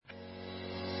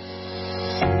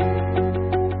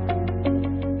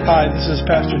Hi, this is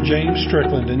Pastor James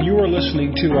Strickland, and you are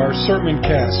listening to our sermon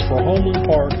cast for Homeland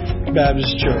Park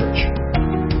Baptist Church.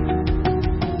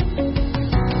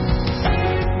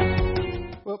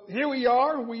 Well, here we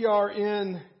are. We are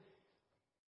in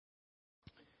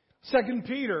 2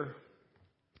 Peter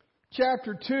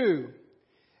chapter 2.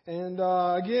 And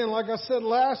again, like I said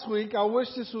last week, I wish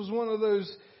this was one of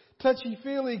those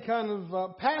touchy-feely kind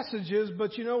of passages,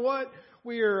 but you know what?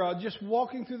 We are just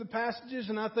walking through the passages,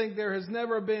 and I think there has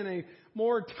never been a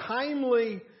more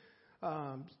timely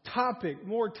topic,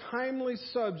 more timely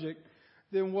subject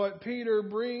than what Peter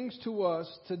brings to us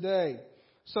today.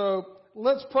 So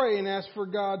let's pray and ask for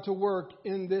God to work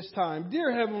in this time.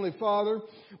 Dear Heavenly Father,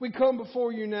 we come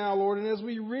before you now, Lord, and as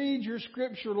we read your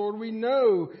scripture, Lord, we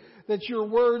know that your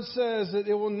word says that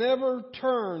it will never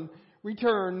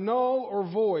return null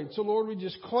or void. So Lord, we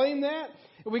just claim that.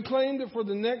 And we claim that for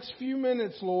the next few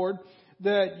minutes, Lord,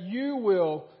 that you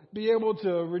will be able to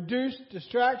reduce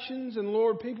distractions. And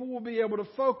Lord, people will be able to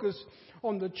focus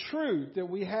on the truth that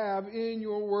we have in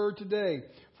your word today.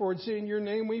 For it's in your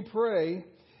name we pray.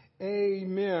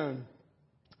 Amen.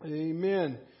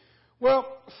 Amen. Well,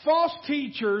 false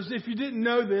teachers, if you didn't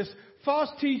know this, false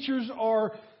teachers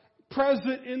are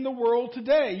present in the world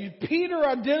today. Peter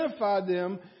identified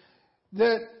them.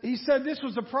 That he said this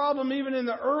was a problem even in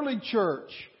the early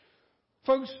church.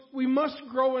 Folks, we must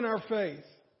grow in our faith.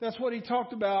 That's what he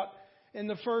talked about in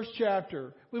the first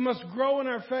chapter. We must grow in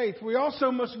our faith. We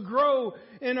also must grow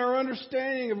in our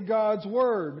understanding of God's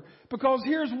Word. Because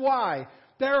here's why.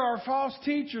 There are false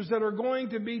teachers that are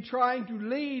going to be trying to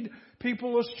lead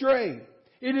people astray.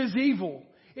 It is evil.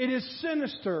 It is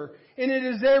sinister. And it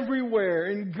is everywhere.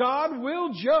 And God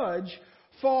will judge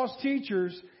false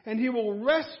teachers, and He will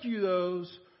rescue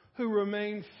those who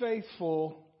remain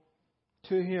faithful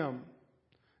to Him.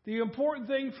 The important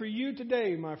thing for you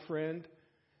today, my friend,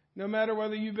 no matter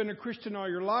whether you've been a Christian all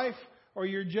your life or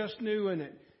you're just new in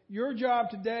it, your job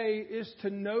today is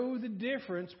to know the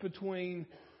difference between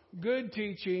good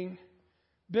teaching,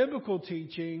 biblical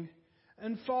teaching,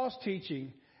 and false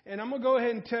teaching. And I'm going to go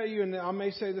ahead and tell you, and I may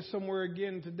say this somewhere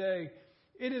again today,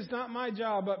 it is not my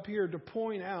job up here to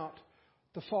point out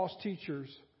the false teachers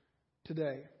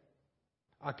today.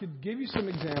 I could give you some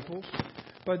examples,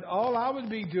 but all I would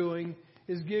be doing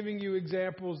is giving you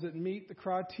examples that meet the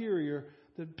criteria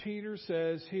that Peter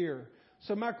says here.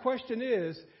 So my question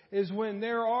is when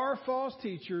there are false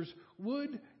teachers,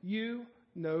 would you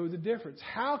know the difference?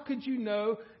 How could you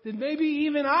know that maybe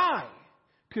even I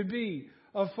could be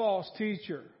a false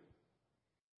teacher?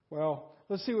 Well,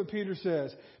 let's see what Peter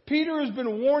says. Peter has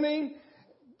been warning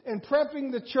and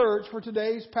prepping the church for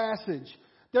today's passage.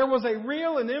 There was a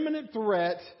real and imminent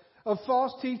threat of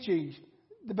false teaching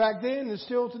back then and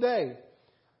still today.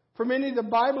 For many, the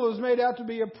Bible is made out to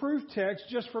be a proof text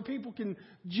just for people can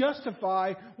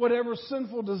justify whatever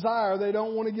sinful desire they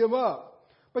don't want to give up.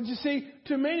 But you see,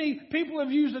 to many, people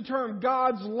have used the term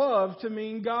God's love to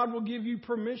mean God will give you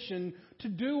permission to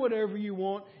do whatever you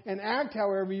want and act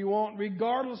however you want,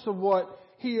 regardless of what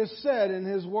He has said in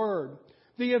His Word.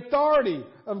 The authority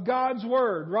of God's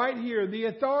Word, right here, the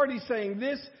authority saying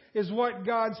this is what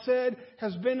God said,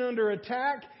 has been under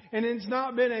attack. And it's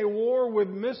not been a war with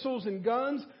missiles and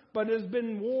guns, but it's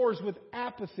been wars with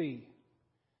apathy.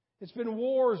 It's been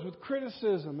wars with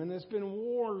criticism, and it's been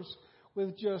wars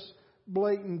with just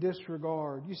blatant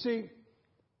disregard. You see,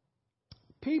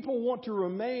 people want to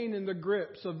remain in the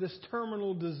grips of this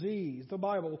terminal disease the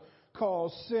Bible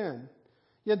calls sin.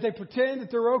 Yet they pretend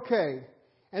that they're okay,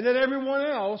 and that everyone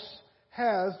else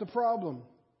has the problem.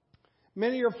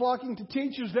 Many are flocking to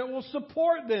teachers that will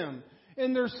support them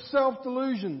in their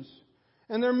self-delusions.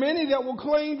 And there are many that will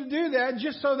claim to do that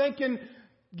just so they can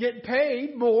get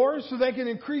paid more, so they can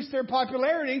increase their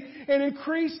popularity and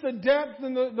increase the depth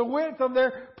and the width of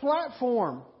their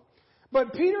platform.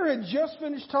 But Peter had just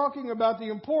finished talking about the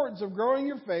importance of growing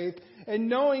your faith and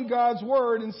knowing God's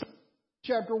Word in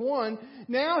chapter 1.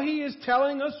 Now he is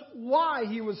telling us why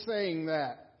he was saying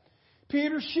that.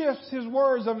 Peter shifts his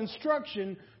words of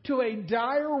instruction to a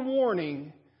dire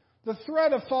warning. The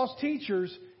threat of false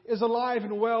teachers is alive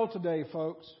and well today,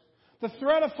 folks. The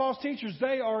threat of false teachers,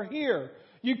 they are here.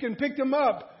 You can pick them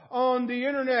up on the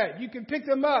internet. You can pick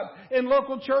them up in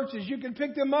local churches. You can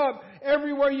pick them up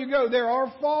everywhere you go. There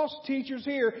are false teachers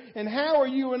here. And how are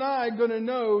you and I going to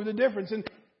know the difference? And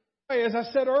as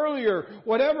I said earlier,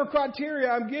 whatever criteria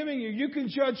I'm giving you, you can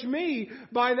judge me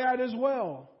by that as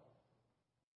well.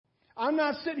 I'm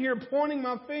not sitting here pointing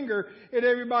my finger at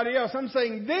everybody else. I'm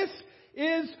saying this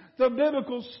is the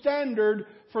biblical standard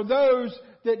for those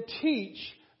that teach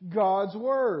God's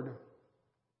Word.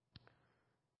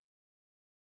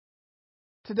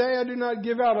 Today I do not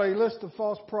give out a list of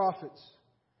false prophets.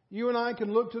 You and I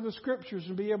can look to the Scriptures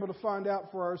and be able to find out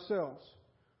for ourselves.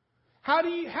 How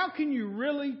can you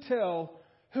really tell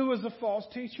who is a false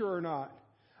teacher or not?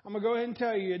 I'm going to go ahead and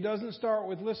tell you, it doesn't start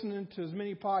with listening to as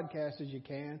many podcasts as you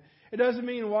can. It doesn't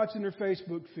mean watching their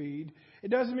Facebook feed.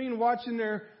 It doesn't mean watching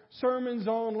their sermons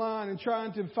online and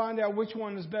trying to find out which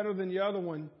one is better than the other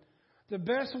one. The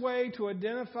best way to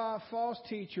identify false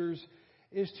teachers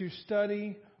is to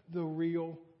study the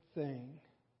real thing.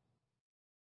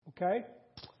 Okay?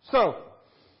 So,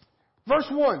 verse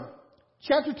 1,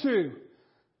 chapter 2.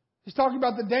 He's talking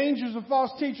about the dangers of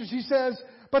false teachers. He says,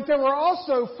 but there were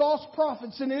also false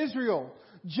prophets in Israel,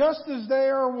 just as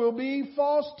there will be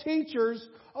false teachers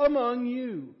among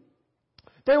you.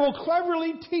 They will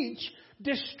cleverly teach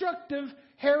destructive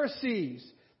heresies.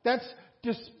 That's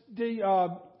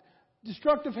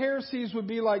destructive heresies would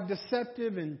be like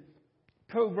deceptive and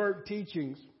covert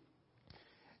teachings.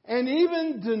 And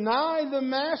even deny the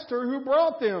master who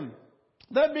brought them.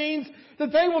 That means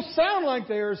that they will sound like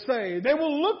they are saved. They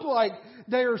will look like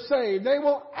they are saved. They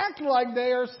will act like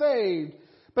they are saved.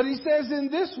 But he says in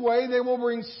this way they will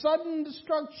bring sudden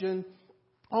destruction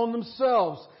on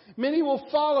themselves. Many will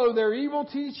follow their evil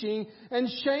teaching and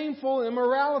shameful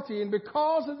immorality. And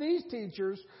because of these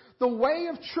teachers, the way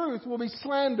of truth will be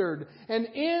slandered. And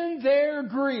in their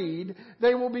greed,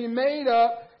 they will be made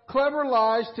up clever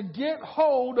lies to get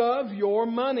hold of your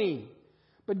money.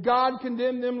 But God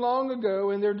condemned them long ago,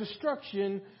 and their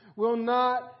destruction will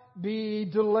not be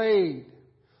delayed.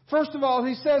 First of all,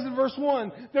 he says in verse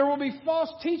 1, there will be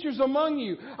false teachers among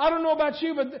you. I don't know about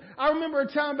you, but I remember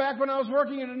a time back when I was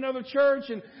working at another church,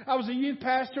 and I was a youth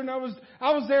pastor, and I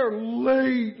was there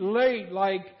late,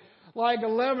 like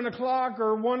 11 o'clock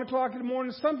or 1 o'clock in the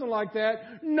morning, something like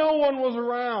that. No one was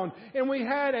around. And we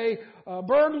had a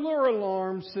burglar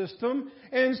alarm system.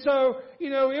 And so,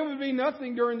 it would be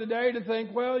nothing during the day to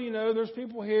think, well, there's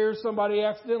people here, somebody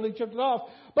accidentally took it off.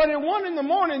 But at 1 in the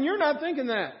morning, you're not thinking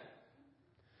that.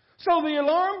 So the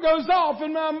alarm goes off,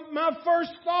 and my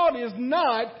first thought is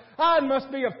not, it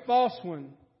must be a false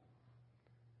one.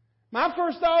 My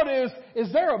first thought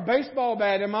is there a baseball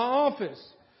bat in my office?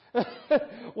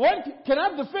 What can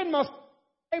I defend my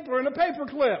paper in a paper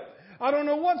clip? I don't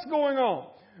know what's going on.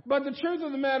 But the truth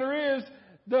of the matter is,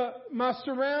 my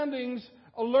surroundings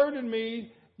alerted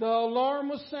me. The alarm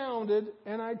was sounded,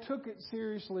 and I took it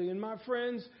seriously. And my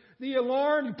friends, the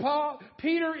alarm,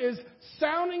 Peter is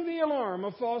sounding the alarm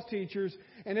of false teachers,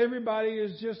 and everybody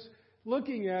is just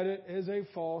looking at it as a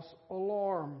false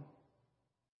alarm.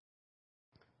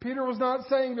 Peter was not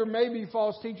saying there may be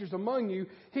false teachers among you.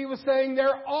 He was saying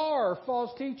there are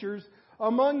false teachers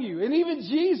among you. And even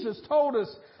Jesus told us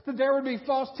that there would be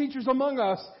false teachers among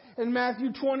us in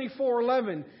Matthew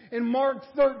 24:11, in Mark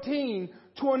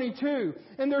 13:22.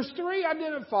 And there's 3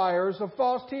 identifiers of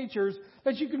false teachers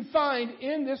that you can find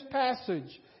in this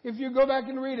passage. If you go back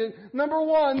and read it, number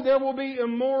 1, there will be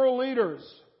immoral leaders.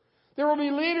 There will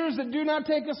be leaders that do not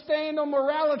take a stand on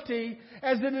morality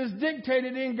as it is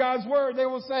dictated in God's Word. They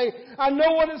will say, I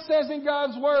know what it says in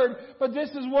God's Word, but this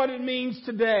is what it means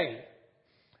today.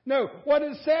 No, what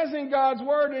it says in God's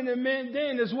Word and it meant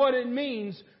then is what it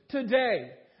means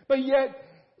today. But yet,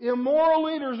 immoral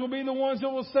leaders will be the ones that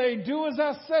will say, do as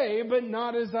I say, but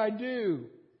not as I do.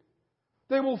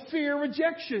 They will fear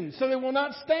rejection, so they will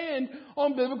not stand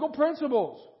on biblical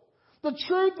principles. The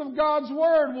truth of God's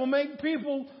Word will make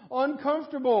people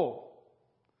uncomfortable.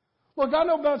 Look, I don't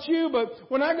know about you, but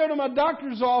when I go to my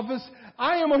doctor's office,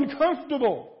 I am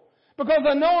uncomfortable. Because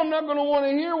I know I'm not going to want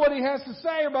to hear what he has to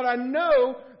say, but I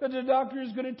know that the doctor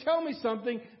is going to tell me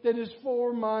something that is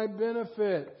for my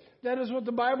benefit. That is what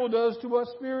the Bible does to us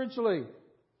spiritually.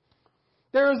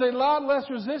 There is a lot less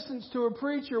resistance to a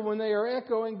preacher when they are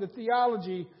echoing the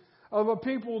theology of a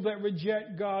people that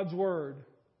reject God's Word.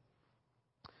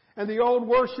 And the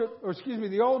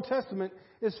Old Testament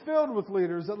is filled with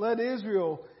leaders that led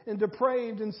Israel in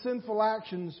depraved and sinful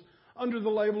actions under the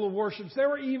label of worship. There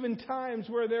were even times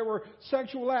where there were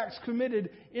sexual acts committed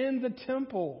in the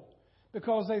temple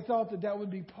because they thought that would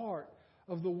be part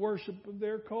of the worship of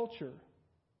their culture.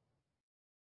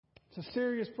 It's a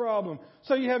serious problem.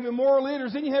 So you have immoral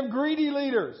leaders, then you have greedy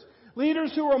leaders.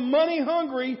 Leaders who are money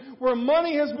hungry, where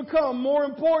money has become more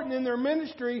important in their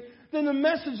ministry than the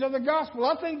message of the gospel.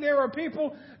 I think there are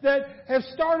people that have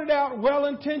started out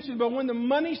well-intentioned, but when the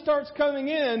money starts coming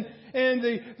in and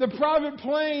the private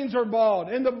planes are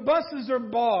bought and the buses are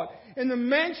bought and the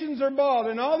mansions are bought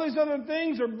and all these other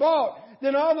things are bought,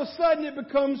 then all of a sudden it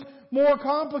becomes more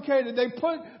complicated. They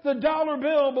put the dollar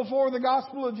bill before the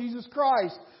gospel of Jesus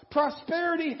Christ.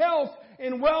 Prosperity, health,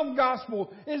 and wealth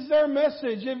gospel is their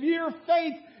message. If your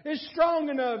faith is strong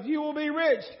enough, you will be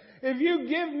rich. If you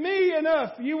give me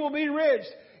enough, you will be rich.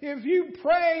 If you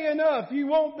pray enough, you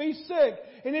won't be sick.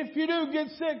 And if you do get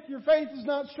sick, your faith is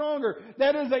not stronger.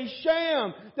 That is a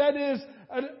sham. That is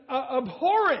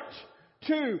abhorrent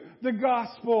to the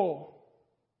gospel.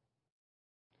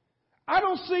 I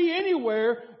don't see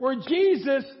anywhere where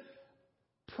Jesus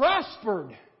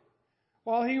prospered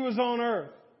while He was on earth.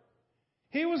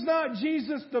 He was not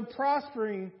Jesus the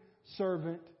prospering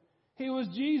servant. He was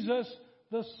Jesus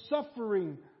the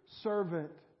suffering servant.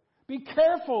 Be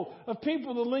careful of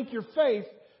people that link your faith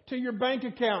to your bank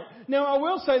account. Now, I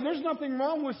will say there's nothing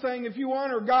wrong with saying if you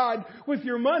honor God with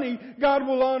your money, God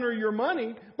will honor your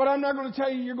money. But I'm not going to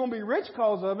tell you you're going to be rich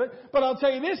because of it. But I'll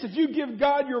tell you this, if you give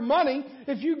God your money,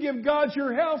 if you give God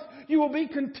your health, you will be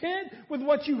content with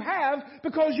what you have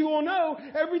because you will know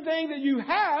everything that you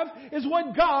have is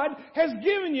what God has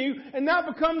given you and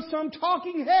not become some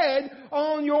talking head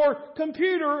on your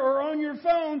computer or on your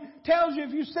phone tells you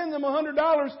if you send them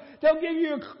 $100, they'll give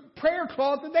you a prayer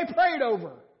cloth that they prayed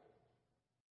over.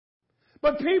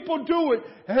 But people do it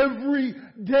every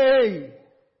day.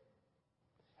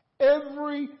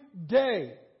 Every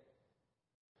day.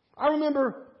 I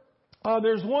remember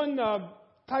there's one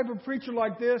type of preacher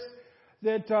like this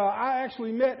that I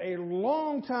actually met a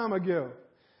long time ago.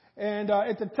 And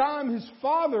at the time, his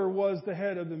father was the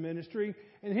head of the ministry,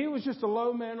 and he was just a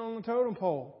low man on the totem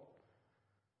pole.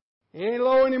 He ain't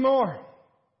low anymore.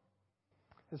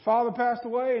 His father passed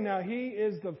away, and now he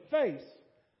is the face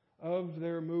of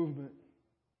their movement.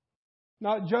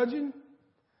 Not judging.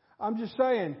 I'm just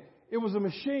saying, it was a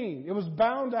machine. It was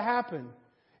bound to happen.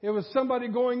 It was somebody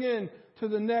going in to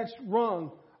the next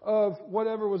rung of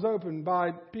whatever was open by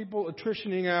people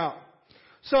attritioning out.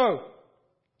 So,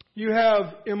 you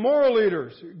have immoral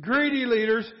leaders, greedy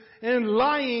leaders, and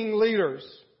lying leaders.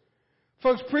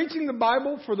 Folks, preaching the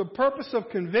Bible for the purpose of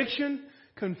conviction,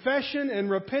 confession, and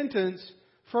repentance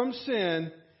from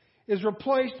sin is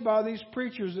replaced by these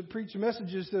preachers that preach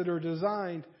messages that are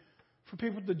designed for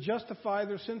people to justify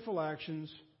their sinful actions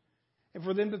and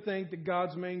for them to think that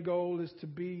God's main goal is to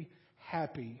be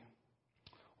happy.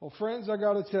 Well, friends, I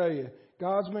got to tell you,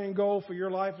 God's main goal for your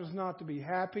life is not to be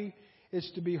happy, it's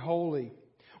to be holy.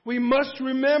 We must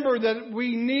remember that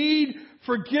we need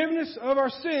forgiveness of our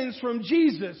sins from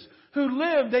Jesus, who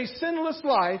lived a sinless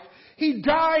life. He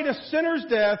died a sinner's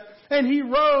death, and He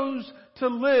rose to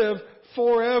live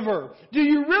forever. Do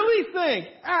you really think,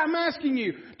 I'm asking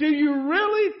you, do you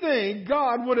really think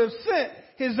God would have sent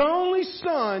His only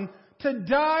Son to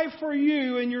die for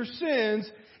you and your sins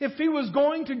if He was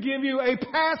going to give you a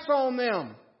pass on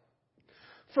them?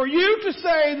 For you to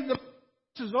say that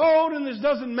this is old and this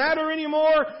doesn't matter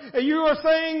anymore, and you are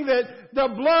saying that the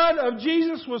blood of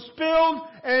Jesus was spilled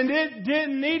and it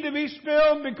didn't need to be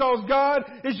spilled because God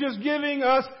is just giving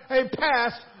us a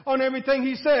pass on everything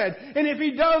He said. And if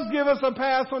He does give us a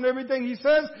pass on everything He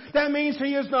says, that means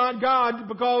He is not God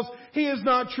because He is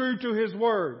not true to His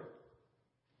Word.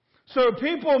 So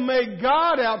people make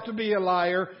God out to be a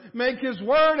liar, make His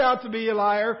Word out to be a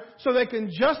liar so they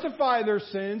can justify their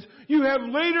sins. You have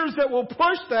leaders that will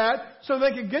push that so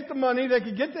they can get the money, they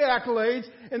can get the accolades,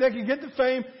 and they can get the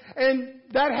fame. And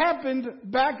that happened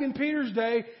back in Peter's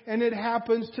day, and it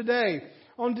happens today.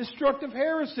 On destructive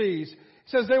heresies, it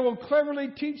says they will cleverly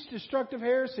teach destructive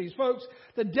heresies. Folks,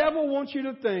 the devil wants you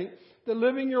to think that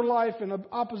living your life in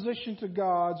opposition to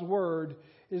God's Word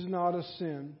is not a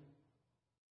sin.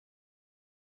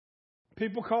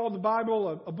 People call the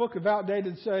Bible a book of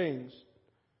outdated sayings.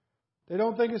 They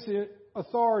don't think it's the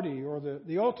authority or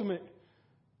the ultimate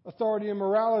authority in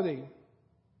morality.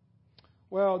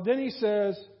 Well, then he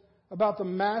says about the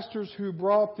masters who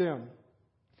brought them.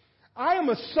 I am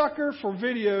a sucker for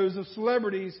videos of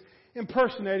celebrities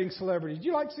impersonating celebrities. Do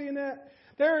you like seeing that?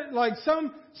 They're like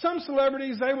some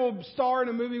celebrities, they will star in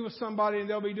a movie with somebody and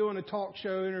they'll be doing a talk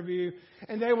show interview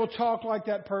and they will talk like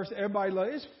that person. Everybody loves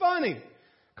it. It's funny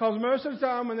because most of the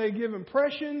time when they give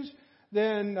impressions,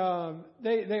 then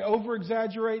they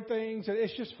over-exaggerate things. And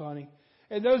it's just funny.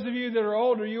 And those of you that are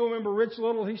older, you remember Rich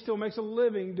Little. He still makes a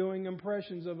living doing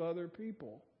impressions of other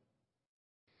people.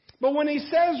 But when he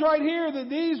says right here that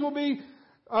these will be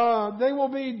they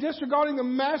will be disregarding the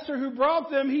master who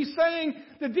brought them, he's saying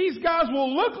that these guys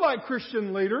will look like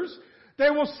Christian leaders. They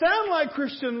will sound like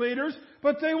Christian leaders,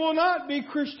 but they will not be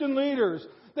Christian leaders.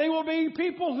 They will be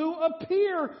people who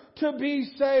appear to be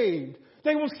saved.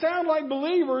 They will sound like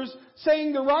believers,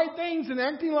 saying the right things and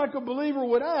acting like a believer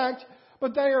would act,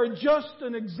 but they are just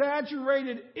an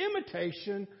exaggerated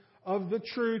imitation of the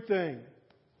true thing.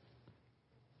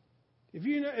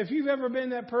 If you've ever been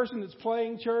that person that's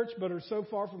playing church but are so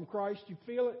far from Christ, you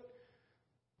feel it,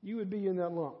 you would be in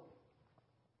that lump.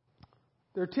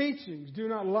 Their teachings do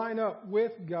not line up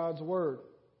with God's Word.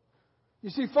 You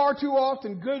see, far too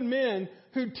often, good men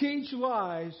who teach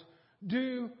lies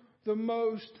do the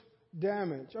most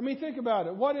damage. I mean, think about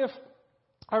it. What if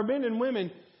our men and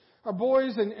women, our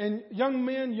boys and young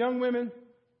men, young women,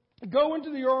 go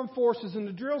into the armed forces and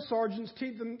the drill sergeants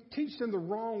teach them the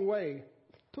wrong way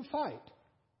to fight?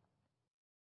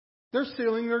 They're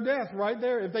sealing their death right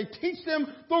there. If they teach them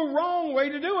the wrong way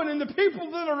to do it, and the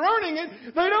people that are learning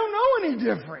it, they don't know any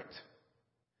different.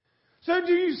 So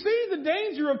do you see the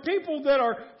danger of people that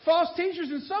are false teachers?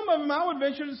 And some of them, I would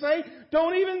venture to say,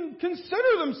 don't even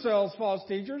consider themselves false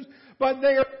teachers, but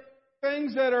they are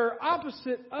things that are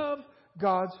opposite of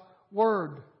God's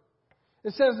Word.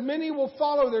 It says, many will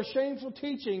follow their shameful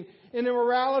teaching and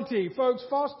immorality. Folks,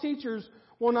 false teachers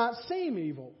will not seem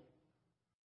evil.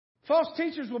 False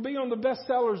teachers will be on the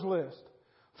bestsellers list.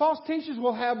 False teachers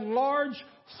will have large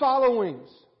followings.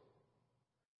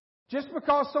 Just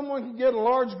because someone can get a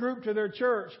large group to their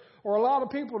church or a lot of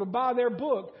people to buy their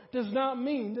book does not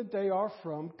mean that they are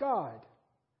from God.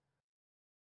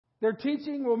 Their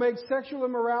teaching will make sexual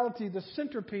immorality the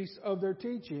centerpiece of their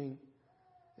teaching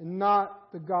and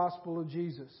not the gospel of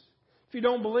Jesus. If you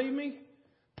don't believe me,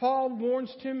 Paul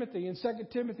warns Timothy in 2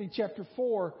 Timothy chapter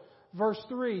 4, verse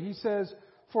 3. He says,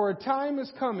 "For a time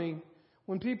is coming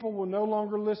when people will no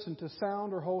longer listen to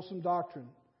sound or wholesome doctrine.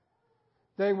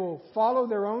 They will follow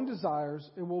their own desires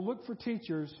and will look for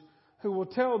teachers who will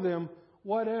tell them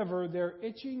whatever their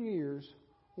itching ears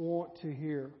want to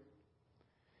hear."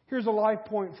 Here's a life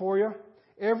point for you.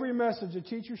 Every message a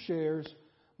teacher shares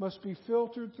must be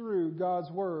filtered through God's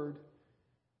Word,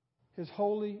 His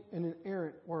holy and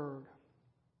inerrant Word.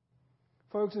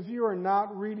 Folks, if you are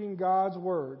not reading God's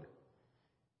Word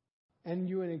and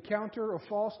you encounter a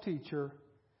false teacher,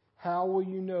 how will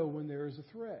you know when there is a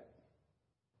threat?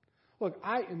 Look,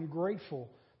 I am grateful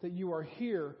that you are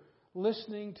here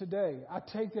listening today. I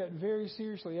take that very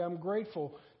seriously. I'm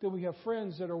grateful that we have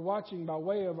friends that are watching by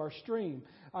way of our stream.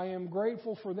 I am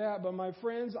grateful for that. But my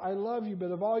friends, I love you.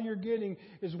 But if all you're getting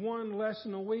is one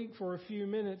lesson a week for a few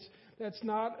minutes, that's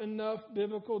not enough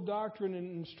biblical doctrine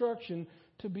and instruction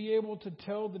to be able to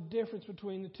tell the difference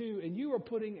between the two. And you are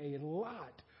putting a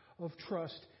lot of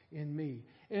trust in me.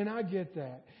 And I get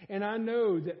that. And I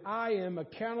know that I am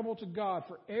accountable to God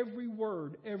for every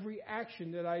word, every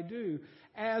action that I do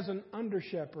as an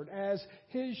under-shepherd, as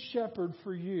His shepherd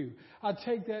for you. I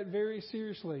take that very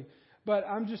seriously. But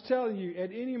I'm just telling you,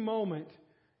 at any moment,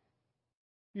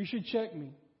 you should check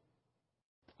me.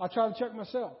 I try to check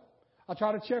myself. I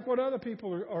try to check what other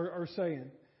people are saying.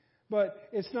 But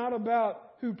it's not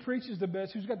about who preaches the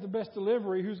best, who's got the best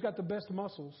delivery, who's got the best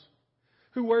muscles,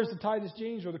 who wears the tightest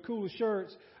jeans or the coolest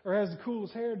shirts or has the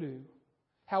coolest hairdo,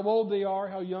 how old they are,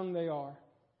 how young they are.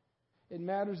 It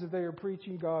matters that they are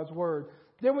preaching God's Word.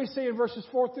 Then we see in verses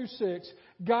 4 through 6,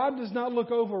 God does not look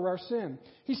over our sin.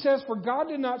 He says, "For God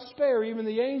did not spare even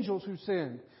the angels who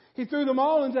sinned. He threw them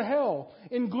all into hell,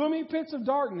 in gloomy pits of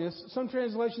darkness," some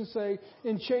translations say,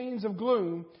 in chains of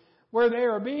gloom, "where they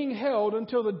are being held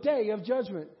until the day of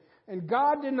judgment. And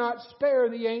God did not spare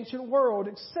the ancient world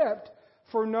except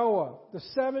for Noah, the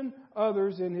 7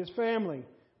 others in his family.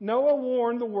 Noah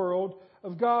warned the world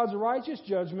of God's righteous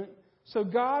judgment, so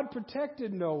God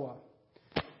protected Noah,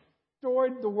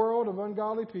 destroyed the world of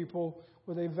ungodly people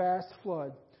with a vast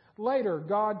flood. Later,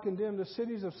 God condemned the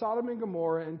cities of Sodom and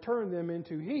Gomorrah and turned them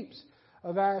into heaps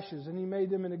of ashes, and He made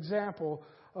them an example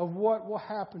of what will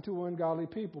happen to ungodly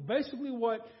people." Basically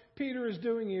what Peter is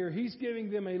doing here, he's giving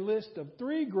them a list of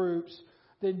 3 groups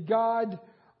that God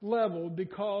leveled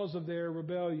because of their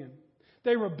rebellion.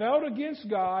 They rebelled against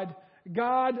God.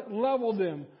 God leveled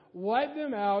them, wiped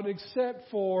them out, except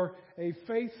for a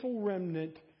faithful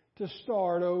remnant to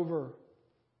start over.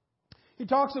 He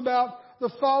talks about the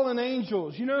fallen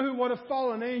angels. You know what a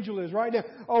fallen angel is, right?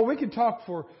 Now, we could talk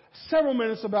for several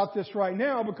minutes about this right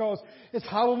now because it's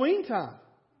Halloween time.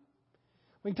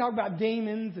 We can talk about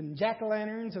demons and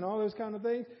jack-o'-lanterns and all those kind of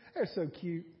things. They're so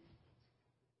cute.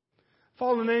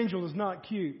 Fallen angel is not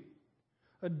cute.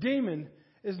 A demon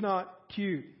is not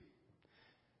cute.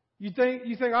 You think,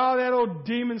 that old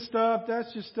demon stuff,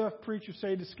 that's just stuff preachers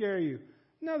say to scare you.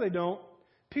 No, they don't.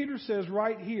 Peter says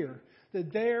right here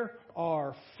that there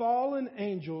are fallen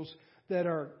angels that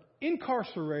are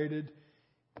incarcerated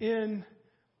in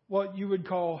what you would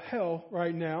call hell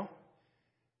right now.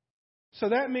 So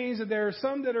that means that there are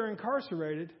some that are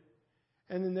incarcerated,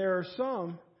 and then there are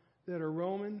some that are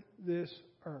roaming this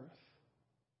earth.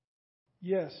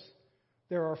 Yes,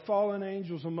 there are fallen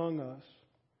angels among us.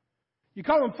 You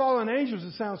call them fallen angels,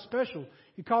 it sounds special.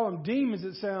 You call them demons,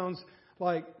 it sounds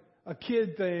like a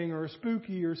kid thing or a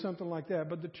spooky or something like that.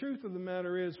 But the truth of the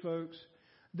matter is, folks,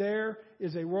 there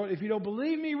is a world. If you don't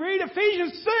believe me, read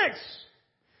Ephesians 6.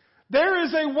 There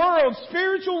is a world,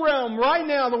 spiritual realm right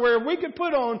now where if we could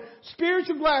put on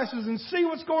spiritual glasses and see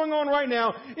what's going on right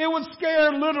now, it would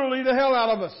scare literally the hell out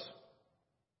of us.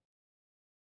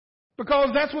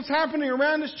 Because that's what's happening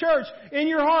around this church, in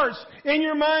your hearts, in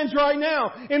your minds right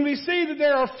now. And we see that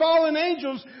there are fallen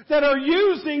angels that are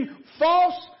using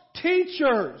false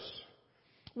teachers.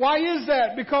 Why is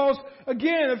that? Because,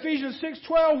 again, Ephesians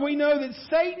 6:12, we know that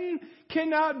Satan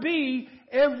cannot be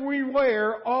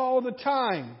everywhere all the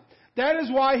time. That is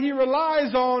why he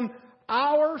relies on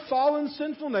our fallen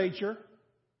sinful nature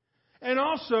and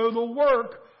also the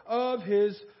work of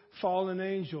his fallen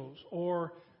angels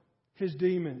or his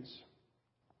demons.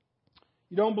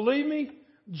 You don't believe me?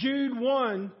 Jude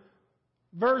 1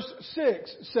 verse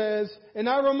 6 says, "And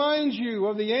I remind you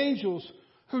of the angels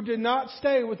who did not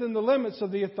stay within the limits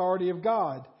of the authority of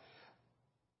God.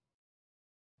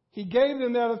 He gave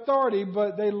them that authority,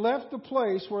 but they left the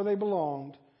place where they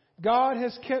belonged. God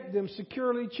has kept them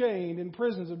securely chained in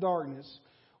prisons of darkness,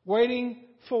 waiting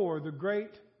for the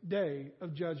great day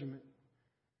of judgment."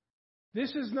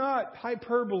 This is not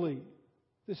hyperbole.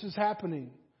 This is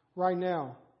happening right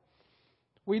now.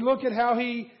 We look at how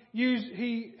he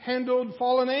handled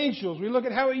fallen angels. We look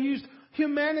at how he used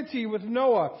humanity with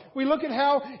Noah. We look at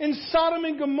how in Sodom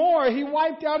and Gomorrah he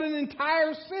wiped out an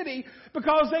entire city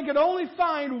because they could only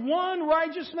find one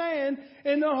righteous man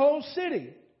in the whole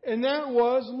city. And that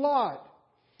was Lot.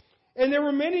 And there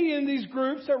were many in these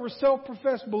groups that were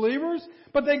self-professed believers,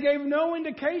 but they gave no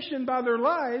indication by their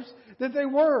lives that they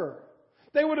were.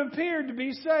 They would have appeared to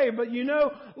be saved, but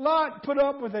Lot put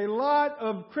up with a lot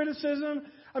of criticism.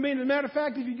 I mean, as a matter of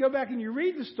fact, if you go back and you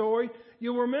read the story,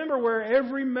 you'll remember where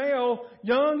every male,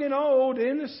 young and old,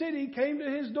 in the city came to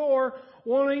his door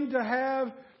wanting to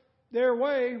have their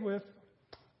way with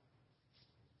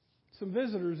some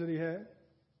visitors that he had.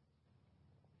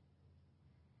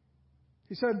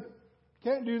 He said,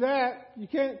 "Can't do that. You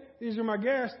can't. These are my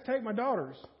guests. Take my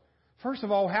daughters." First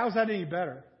of all, how's that any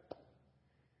better?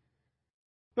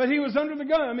 But he was under the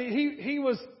gun. I mean, he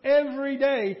was every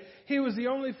day. He was the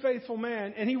only faithful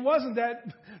man. And he wasn't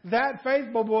that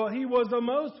faithful, but he was the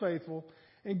most faithful.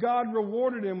 And God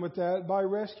rewarded him with that by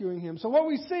rescuing him. So what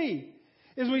we see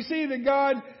is that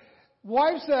God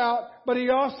wipes out, but he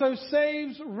also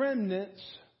saves remnants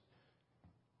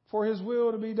for his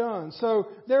will to be done. So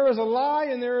there is a lie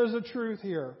and there is a truth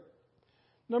here.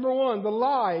 Number one, the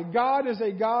lie. God is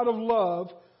a God of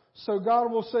love, so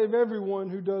God will save everyone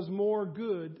who does more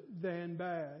good than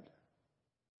bad.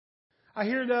 I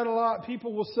hear that a lot.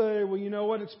 People will say, well, you know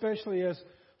what, especially as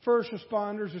first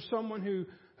responders or someone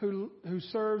who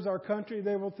serves our country,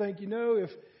 they will think,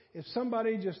 if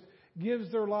somebody just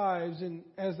gives their lives and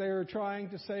as they are trying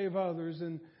to save others,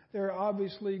 and they're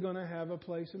obviously going to have a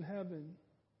place in heaven.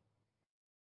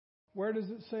 Where does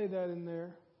it say that in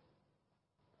there?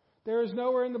 There is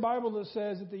nowhere in the Bible that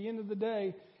says at the end of the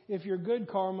day, if your good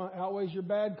karma outweighs your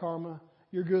bad karma,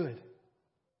 you're good.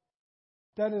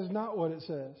 That is not what it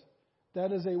says.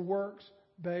 That is a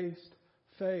works-based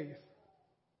faith.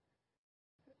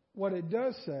 What it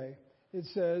does say, it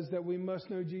says that we must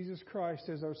know Jesus Christ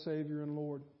as our Savior and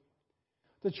Lord.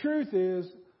 The truth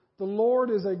is, the Lord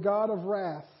is a God of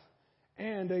wrath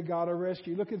and a God of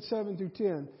rescue. Look at 7 through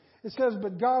 10. It says,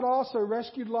 "But God also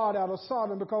rescued Lot out of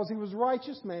Sodom because he was a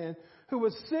righteous man who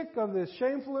was sick of the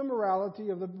shameful immorality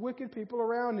of the wicked people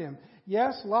around him.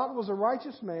 Yes, Lot was a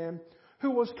righteous man who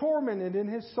was tormented in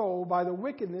his soul by the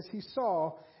wickedness he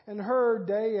saw and heard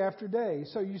day after day."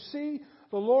 So you see,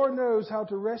 the Lord knows how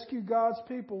to rescue God's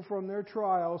people from their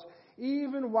trials,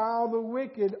 even while the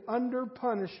wicked under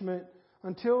punishment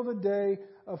until the day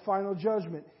of final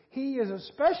judgment. He is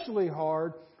especially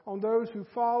hard on those who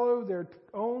follow their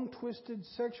own twisted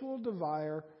sexual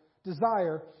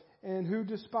desire and who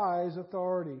despise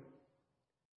authority.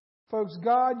 Folks,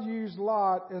 God used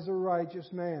Lot as a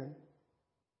righteous man.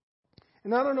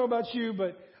 And I don't know about you,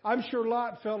 but I'm sure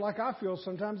Lot felt like I feel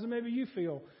sometimes, and maybe you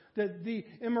feel, that the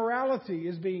immorality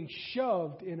is being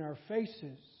shoved in our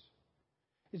faces.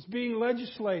 It's being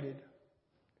legislated.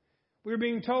 We're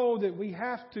being told that we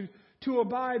have to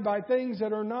abide by things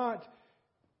that are not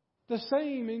the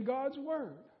same in God's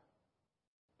Word.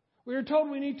 We are told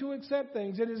we need to accept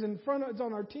things. It's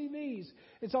on our TVs.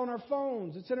 It's on our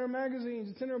phones. It's in our magazines.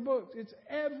 It's in our books. It's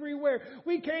everywhere.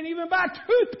 We can't even buy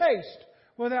toothpaste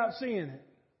without seeing it.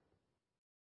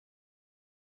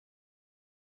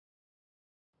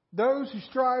 Those who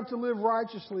strive to live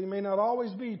righteously may not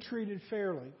always be treated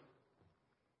fairly.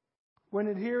 when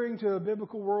adhering to a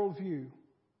biblical worldview,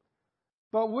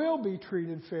 but will be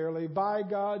treated fairly by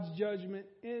God's judgment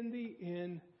in the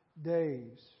end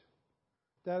days.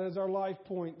 That is our life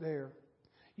point there.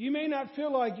 You may not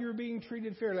feel like you're being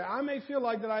treated fairly. I may feel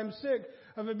like that I'm sick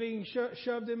of it being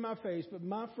shoved in my face. But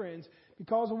my friends,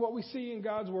 because of what we see in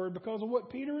God's Word, because of what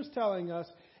Peter is telling us,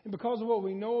 and because of what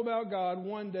we know about God,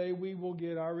 one day we will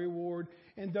get our reward.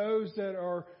 And those that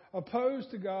are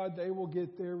opposed to God, they will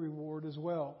get their reward as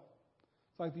well.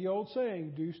 It's like the old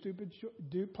saying,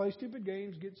 play stupid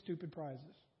games, get stupid prizes.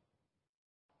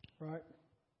 Right?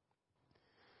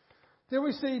 Then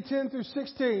we see 10 through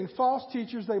 16, false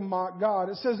teachers, they mock God.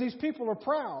 It says these people are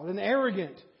proud and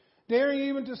arrogant, daring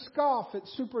even to scoff at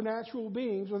supernatural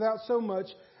beings without so much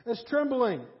as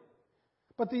trembling.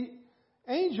 But the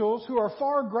angels, who are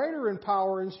far greater in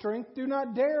power and strength, do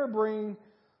not dare bring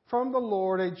from the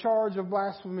Lord a charge of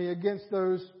blasphemy against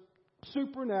those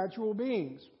supernatural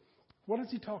beings. What is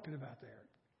he talking about there?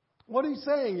 What he's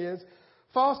saying is,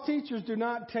 false teachers do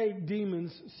not take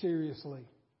demons seriously.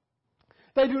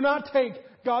 They do not take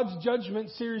God's judgment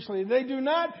seriously. They do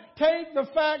not take the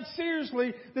fact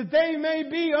seriously that they may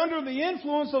be under the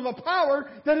influence of a power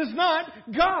that is not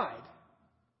God.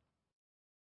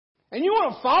 And you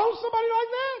want to follow somebody like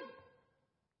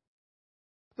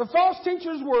that? The false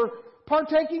teachers were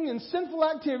partaking in sinful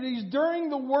activities during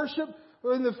the worship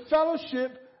or in the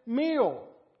fellowship meal.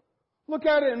 Look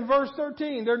at it in verse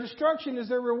 13. Their destruction is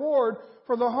their reward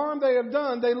for the harm they have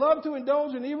done. They love to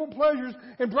indulge in evil pleasures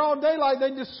in broad daylight.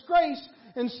 They disgrace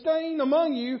and stain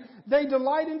among you. They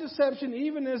delight in deception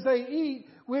even as they eat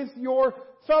with your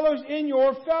fellows in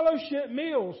your fellowship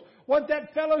meals. What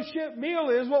that fellowship meal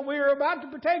is, what we are about to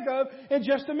partake of in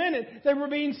just a minute. They were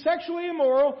being sexually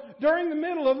immoral during the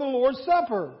middle of the Lord's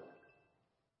Supper.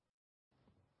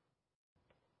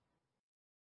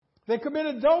 They commit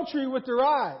adultery with their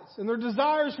eyes, and their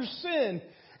desires for sin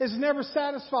is never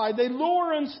satisfied. They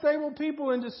lure unstable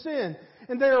people into sin,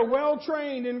 and they are well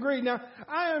trained in greed. Now,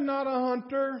 I am not a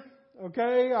hunter,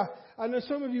 okay? I know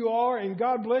some of you are, and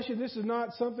God bless you. This is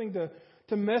not something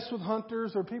to mess with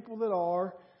hunters or people that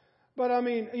are. But I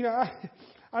mean, you know,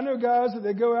 I know guys that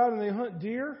they go out and they hunt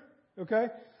deer, okay?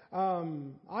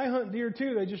 I hunt deer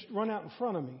too. They just run out in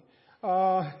front of me.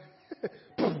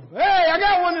 Hey, I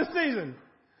got one this season.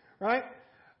 Right?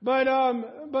 But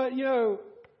you know,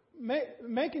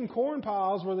 making corn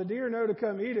piles where the deer know to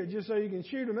come eat it just so you can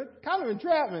shoot them, it's kind of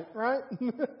entrapment, right?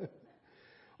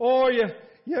 Or you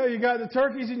got the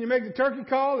turkeys and you make the turkey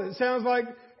call and it sounds like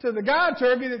to the guy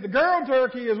turkey that the girl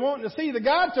turkey is wanting to see the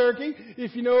guy turkey,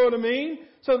 if you know what I mean.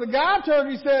 So the guy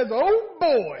turkey says, oh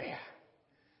boy,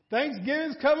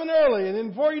 Thanksgiving's coming early. And then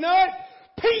before you know it,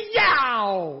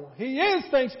 P-yow! He is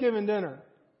Thanksgiving dinner.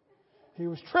 He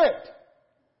was tricked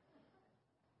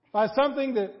by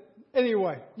something that,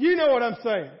 anyway, you know what I'm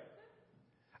saying.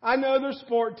 I know there's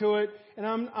sport to it, and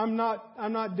I'm not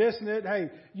dissing it. Hey,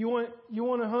 you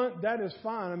want to hunt? That is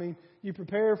fine. I mean, you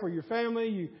prepare for your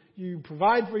family, you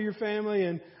provide for your family,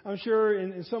 and I'm sure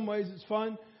in some ways it's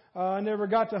fun. I never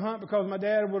got to hunt because my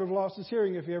dad would have lost his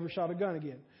hearing if he ever shot a gun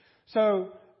again.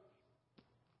 So,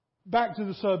 back to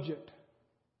the subject.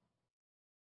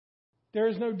 There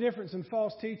is no difference in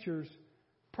false teachers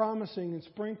promising and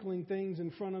sprinkling things in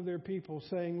front of their people,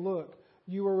 saying, look,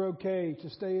 you are okay to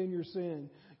stay in your sin.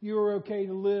 You are okay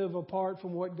to live apart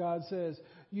from what God says.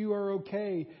 You are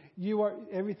okay.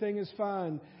 Everything is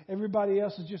fine. Everybody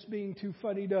else is just being too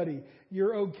fuddy-duddy.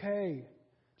 You're okay.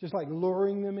 Just like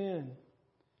luring them in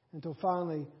until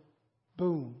finally,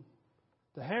 boom,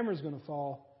 the hammer's going to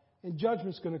fall and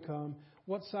judgment's going to come.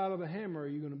 What side of the hammer are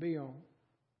you going to be on?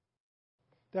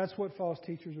 That's what false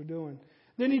teachers are doing.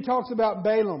 Then he talks about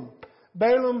Balaam.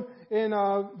 Balaam in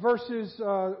verse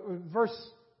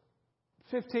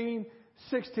 15,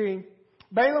 16.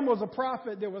 Balaam was a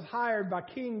prophet that was hired by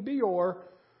King Beor,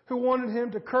 who wanted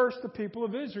him to curse the people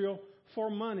of Israel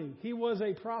for money. He was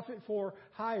a prophet for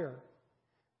hire.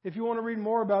 If you want to read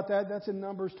more about that, that's in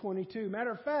Numbers 22.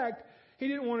 Matter of fact, he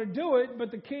didn't want to do it,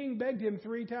 but the king begged him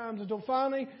 3 times until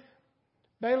finally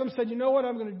Balaam said, you know what,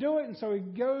 I'm going to do it. And so he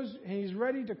goes and he's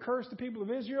ready to curse the people of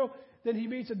Israel. Then he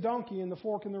meets a donkey in the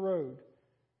fork in the road.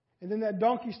 And then that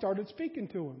donkey started speaking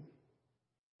to him.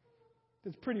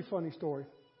 It's a pretty funny story.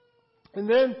 And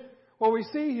then what we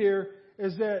see here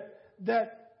is that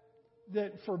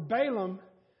for Balaam,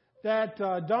 that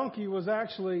donkey was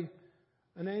actually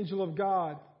an angel of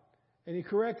God. And he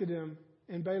corrected him.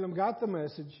 And Balaam got the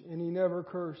message. And he never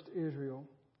cursed Israel.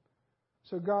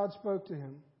 So God spoke to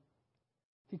him.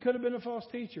 He could have been a false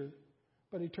teacher,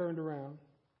 but he turned around.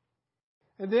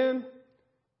 And then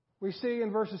we see in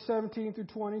verses 17 through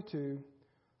 22,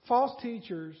 false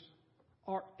teachers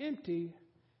are empty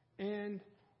and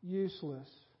useless.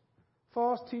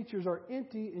 False teachers are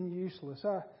empty and useless.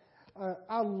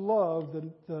 I love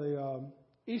the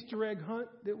Easter egg hunt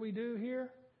that we do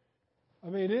here. I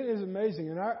mean, it is amazing.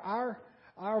 And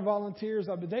our volunteers,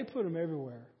 they put them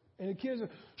everywhere. And the kids are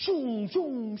shoom,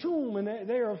 shoom, shoom, and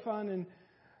they are finding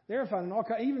all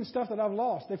kinds, even stuff that I've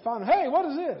lost. They find, hey, what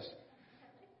is this?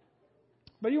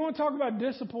 But you want to talk about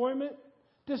disappointment?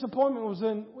 Disappointment was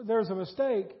when there's a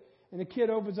mistake and the kid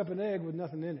opens up an egg with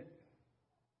nothing in it.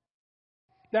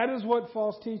 That is what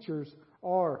false teachers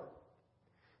are.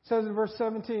 It says in verse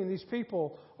 17, these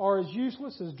people are as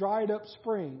useless as dried up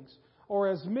springs or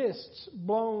as mists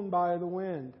blown by the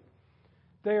wind.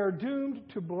 They are doomed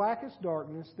to blackest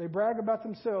darkness. They brag about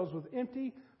themselves with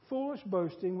empty, foolish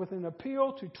boasting, with an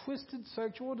appeal to twisted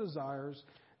sexual desires.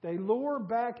 They lure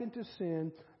back into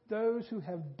sin those who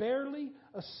have barely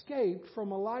escaped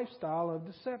from a lifestyle of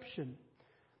deception.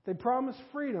 They promise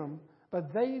freedom,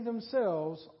 but they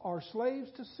themselves are slaves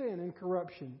to sin and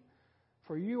corruption.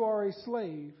 For you are a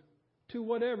slave to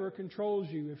whatever controls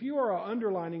you. If you are an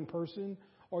underlining person,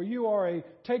 or you are a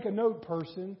take a note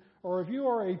person, or if you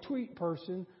are a tweet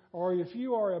person, or if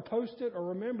you are a post-it or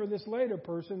remember this later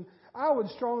person, I would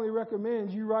strongly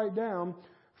recommend you write down,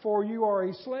 for you are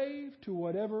a slave to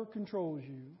whatever controls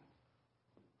you.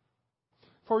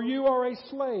 For you are a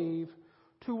slave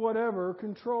to whatever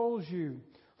controls you.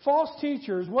 False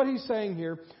teachers, what he's saying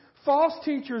here, false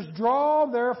teachers draw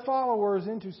their followers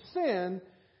into sin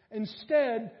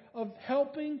instead of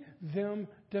helping them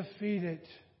defeat it.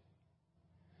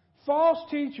 False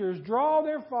teachers draw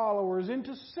their followers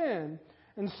into sin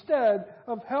instead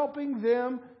of helping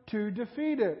them to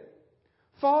defeat it.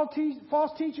 False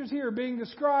teachers here are being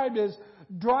described as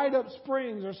dried up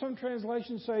springs, or some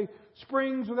translations say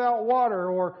springs without water,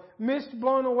 or mist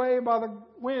blown away by the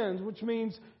winds, which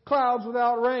means clouds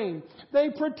without rain. They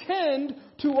pretend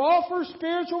to offer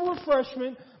spiritual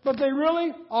refreshment, but they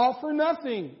really offer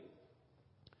nothing.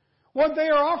 What they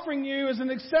are offering you is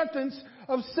an acceptance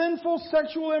of sinful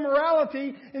sexual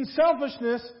immorality and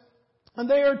selfishness, and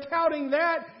they are touting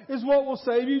that is what will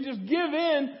save you. Just give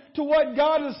in to what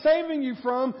God is saving you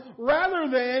from, rather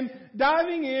than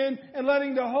diving in and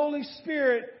letting the Holy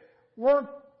Spirit work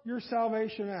your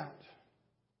salvation out.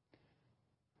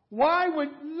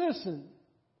 Listen,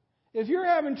 if you're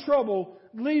having trouble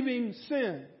leaving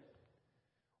sin,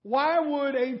 why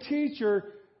would a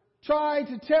teacher try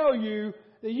to tell you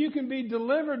that you can be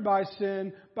delivered by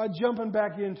sin by jumping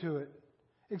back into it?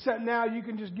 Except now you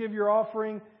can just give your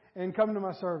offering and come to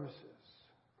my services.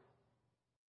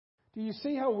 Do you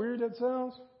see how weird that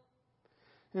sounds?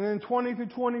 And then 20 through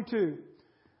 22.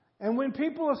 And when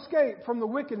people escape from the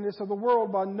wickedness of the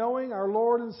world by knowing our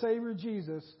Lord and Savior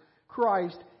Jesus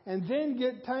Christ, and then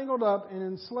get tangled up and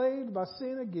enslaved by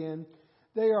sin again,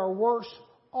 they are worse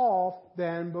off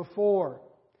than before.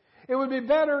 It would be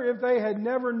better if they had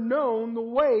never known the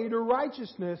way to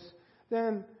righteousness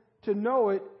than to know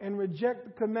it and reject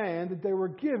the command that they were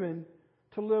given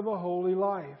to live a holy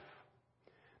life.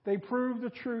 They prove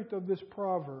the truth of this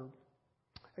proverb.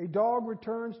 A dog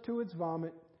returns to its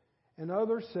vomit, and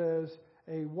others says,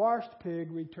 a washed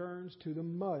pig returns to the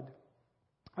mud.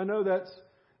 I know that's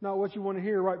not what you want to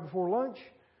hear right before lunch,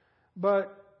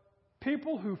 but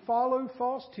people who follow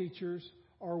false teachers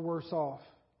are worse off.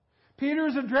 Peter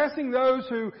is addressing those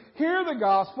who hear the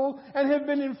gospel and have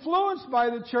been influenced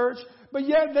by the church, but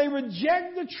yet they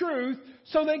reject the truth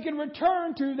so they can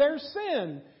return to their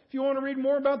sin. If you want to read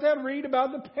more about that, read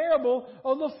about the parable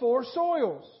of the four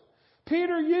soils.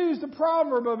 Peter used the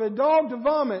proverb of a dog to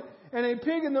vomit and a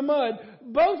pig in the mud.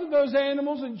 Both of those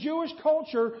animals in Jewish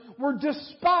culture were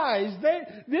despised.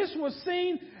 This was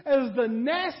seen as the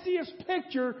nastiest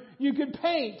picture you could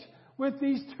paint with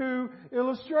these two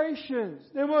illustrations.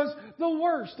 It was the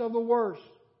worst of the worst.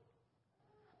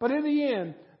 But in the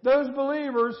end, those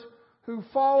believers who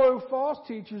follow false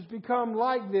teachers become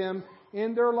like them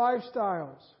in their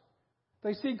lifestyles.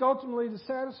 They seek ultimately to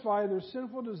satisfy their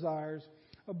sinful desires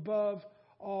above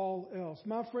all else.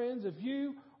 My friends, if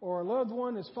you or a loved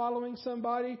one is following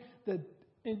somebody that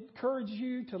encourages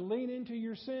you to lean into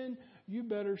your sin, you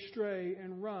better stray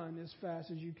and run as fast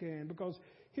as you can. Because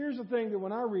here's the thing that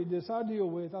when I read this, I deal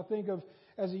with, I think of,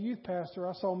 as a youth pastor,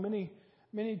 I saw many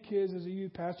kids as a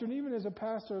youth pastor. And even as a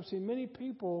pastor, I've seen many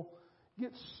people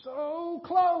get so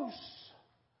close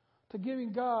to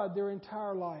giving God their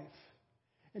entire life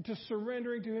and to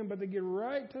surrendering to Him. But they get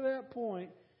right to that point,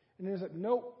 and it's like,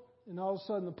 nope. And all of a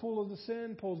sudden, the pull of the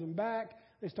sin pulls them back.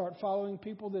 They start following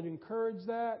people that encourage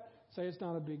that, say it's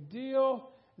not a big deal.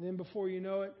 And then before you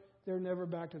know it, they're never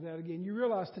back to that again. You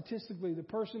realize statistically the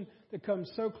person that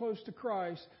comes so close to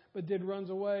Christ but then runs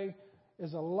away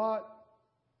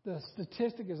the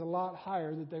statistic is a lot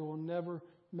higher that they will never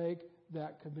make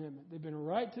that commitment. They've been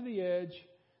right to the edge.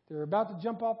 They're about to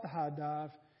jump off the high dive,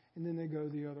 and then they go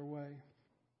the other way.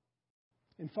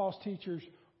 And false teachers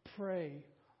prey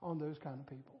on those kind of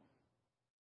people.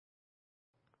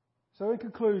 So in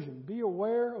conclusion, be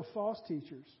aware of false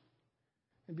teachers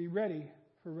and be ready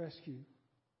for rescue.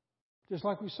 Just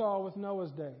like we saw with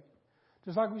Noah's day.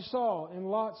 Just like we saw in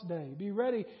Lot's day. Be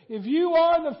ready. If you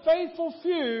are the faithful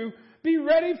few, be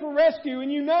ready for rescue.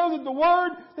 And you know that the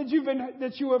word that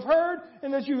you have heard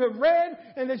and that you have read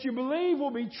and that you believe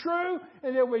will be true,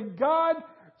 and that when God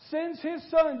sends His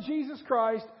Son, Jesus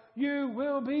Christ, you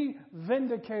will be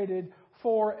vindicated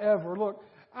forever. Look,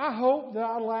 I hope that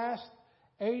I last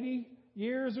 80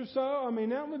 years or so. I mean,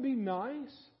 that would be nice.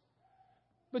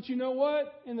 But you know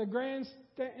what? In the grand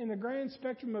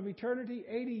spectrum of eternity,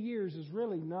 80 years is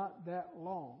really not that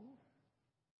long.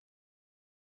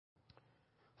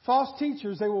 False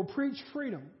teachers, they will preach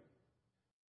freedom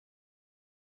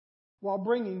while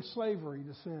bringing slavery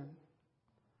to sin.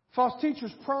 False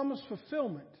teachers promise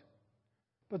fulfillment,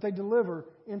 but they deliver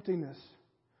emptiness.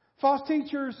 False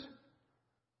teachers,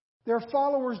 their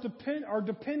followers are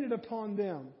dependent upon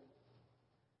them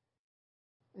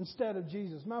instead of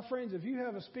Jesus. My friends, if you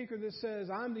have a speaker that says,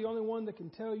 I'm the only one that can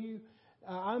tell you,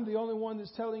 I'm the only one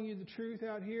that's telling you the truth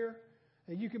out here,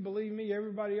 and you can believe me,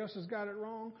 everybody else has got it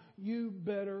wrong, you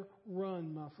better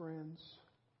run, my friends.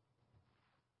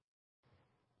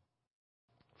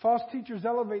 False teachers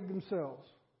elevate themselves.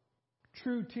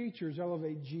 True teachers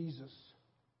elevate Jesus.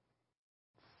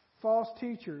 False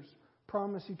teachers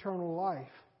promise eternal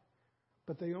life,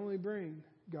 but they only bring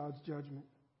God's judgment.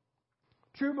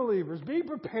 True believers, be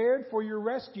prepared for your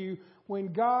rescue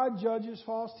when God judges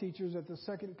false teachers at the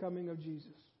second coming of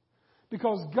Jesus.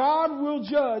 Because God will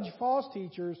judge false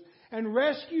teachers and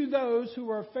rescue those who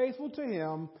are faithful to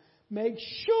Him. Make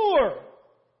sure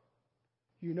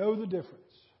you know the difference.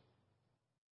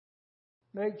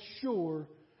 Make sure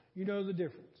you know the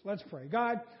difference. Let's pray.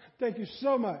 God, thank you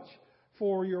so much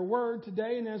for your word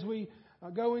today. And as we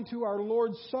go into our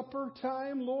Lord's Supper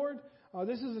time, Lord,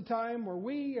 this is a time where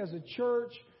we as a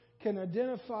church can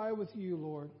identify with you,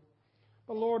 Lord.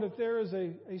 But Lord, if there is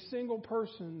a single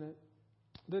person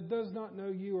that does not know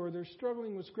you, or they're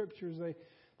struggling with scriptures,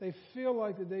 they feel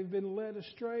like that they've been led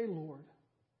astray, Lord,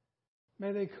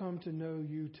 may they come to know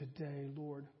you today,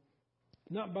 Lord.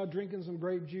 Not by drinking some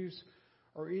grape juice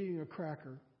or eating a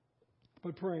cracker,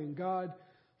 but praying, God,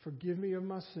 forgive me of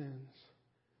my sins.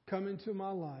 Come into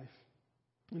my life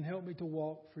and help me to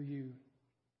walk for you.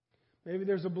 Maybe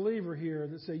there's a believer here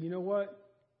that say, you know what?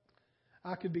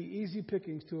 I could be easy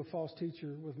pickings to a false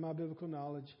teacher with my biblical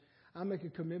knowledge. I make a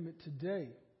commitment today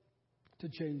to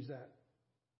change that.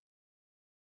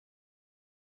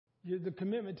 The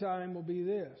commitment time will be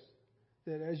this,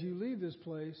 that as you leave this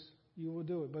place, you will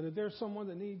do it. But if there's someone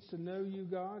that needs to know you,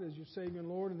 God, as your Savior and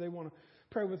Lord, and they want to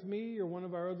pray with me or one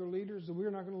of our other leaders, then we're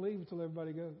not going to leave until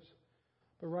everybody goes.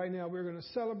 But right now, we're going to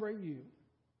celebrate you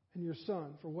and your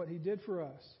Son for what He did for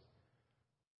us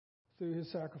through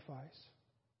His sacrifice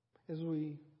as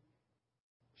we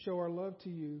show our love to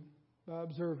you by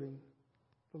observing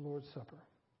the Lord's Supper.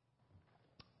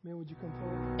 Man, would you come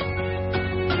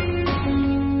forward?